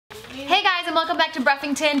and welcome back to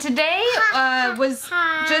Bruffington. Today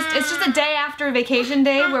it's just a day after vacation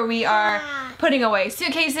day where we are putting away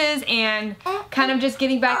suitcases and kind of just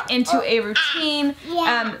getting back into a routine.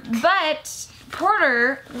 But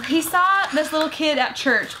Porter, he saw this little kid at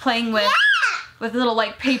church playing with a little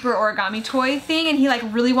like paper origami toy thing, and he like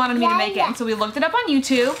really wanted me to make it. And so we looked it up on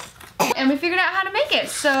YouTube and we figured out how to make it.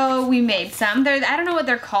 So we made some. I don't know what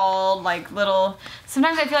they're called, like little,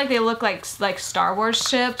 sometimes I feel like they look like Star Wars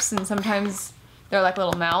ships, and sometimes they're like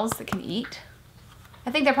little mouths that can eat.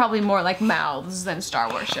 I think they're probably more like mouths than Star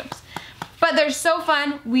Wars ships. But they're so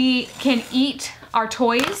fun. We can eat our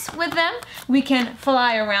toys with them. We can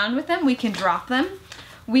fly around with them. We can drop them.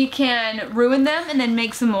 We can ruin them and then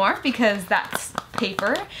make some more because that's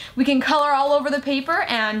paper. We can color all over the paper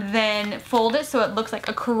and then fold it so it looks like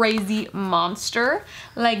a crazy monster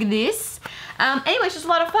like this. Anyway, it's just a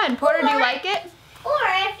lot of fun. Porter, do you like it? Or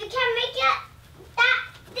if you can make it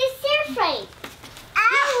this airplane.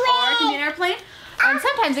 Or it can be an airplane. And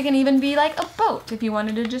sometimes it can even be like a boat if you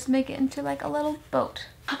wanted to just make it into like a little boat.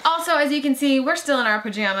 Also, as you can see, we're still in our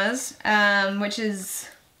pajamas, which is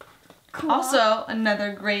cool. Also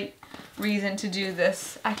another great reason to do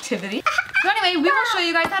this activity. So anyway, we will show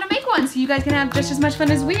you guys how to make one so you guys can have just as much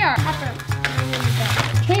fun as we are.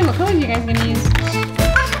 Okay, what colors are you guys gonna use?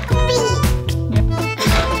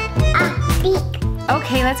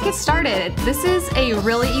 Okay, let's get started. This is a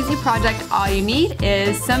really easy project. All you need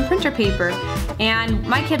is some printer paper. And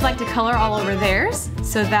my kids like to color all over theirs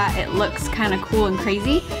so that it looks kind of cool and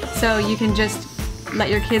crazy. So you can just let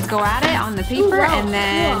your kids go at it on the paper, and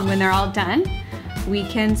then when they're all done, we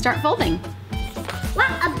can start folding. What,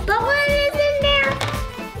 a bowling is in there?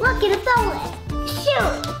 Look at a bowling.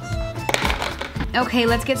 Shoot. Okay,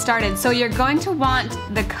 let's get started. So you're going to want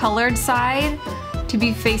the colored side to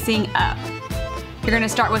be facing up. You're going to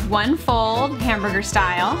start with one fold, hamburger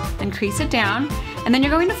style, and crease it down. And then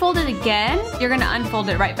you're going to fold it again. You're going to unfold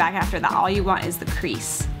it right back after that. All you want is the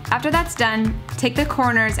crease. After that's done, take the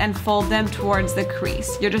corners and fold them towards the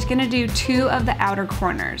crease. You're just going to do 2 of the outer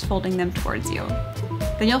corners, folding them towards you.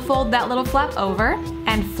 Then you'll fold that little flap over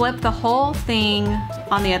and flip the whole thing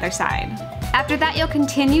on the other side. After that, you'll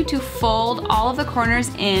continue to fold all of the corners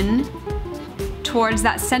in towards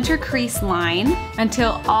that center crease line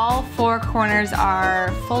until all 4 corners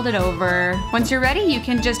are folded over. Once you're ready, you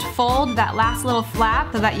can just fold that last little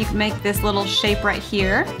flap so that you can make this little shape right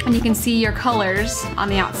here, and you can see your colors on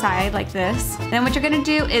the outside like this. Then what you're going to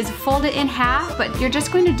do is fold it in half, but you're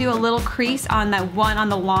just going to do a little crease on that one on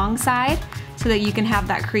the long side so that you can have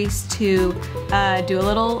that crease to do a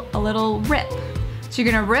little rip. So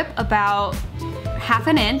you're going to rip about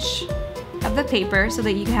 1/2 inch of the paper so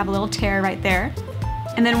that you can have a little tear right there.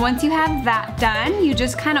 And then once you have that done, you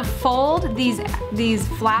just kind of fold these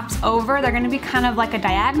flaps over. They're gonna be kind of like a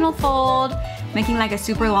diagonal fold, making like a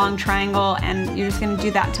super long triangle, and you're just gonna do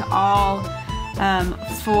that to all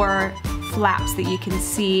 4 flaps that you can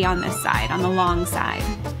see on this side, on the long side.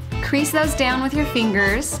 Crease those down with your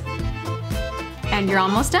fingers, and you're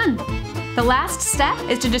almost done. The last step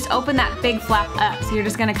is to just open that big flap up. So you're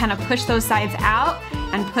just gonna kind of push those sides out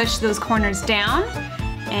and push those corners down,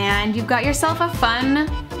 and you've got yourself a fun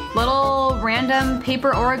little random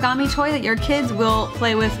paper origami toy that your kids will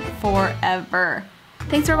play with forever.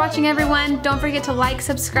 Thanks for watching, everyone. Don't forget to like,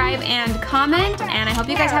 subscribe, and comment, and I hope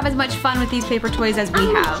you guys have as much fun with these paper toys as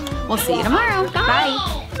we have. We'll see you tomorrow. Bye.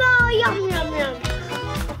 Oh, yum, yum, yum.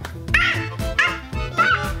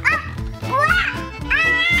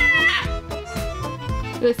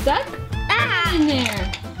 You stuck? In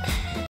there.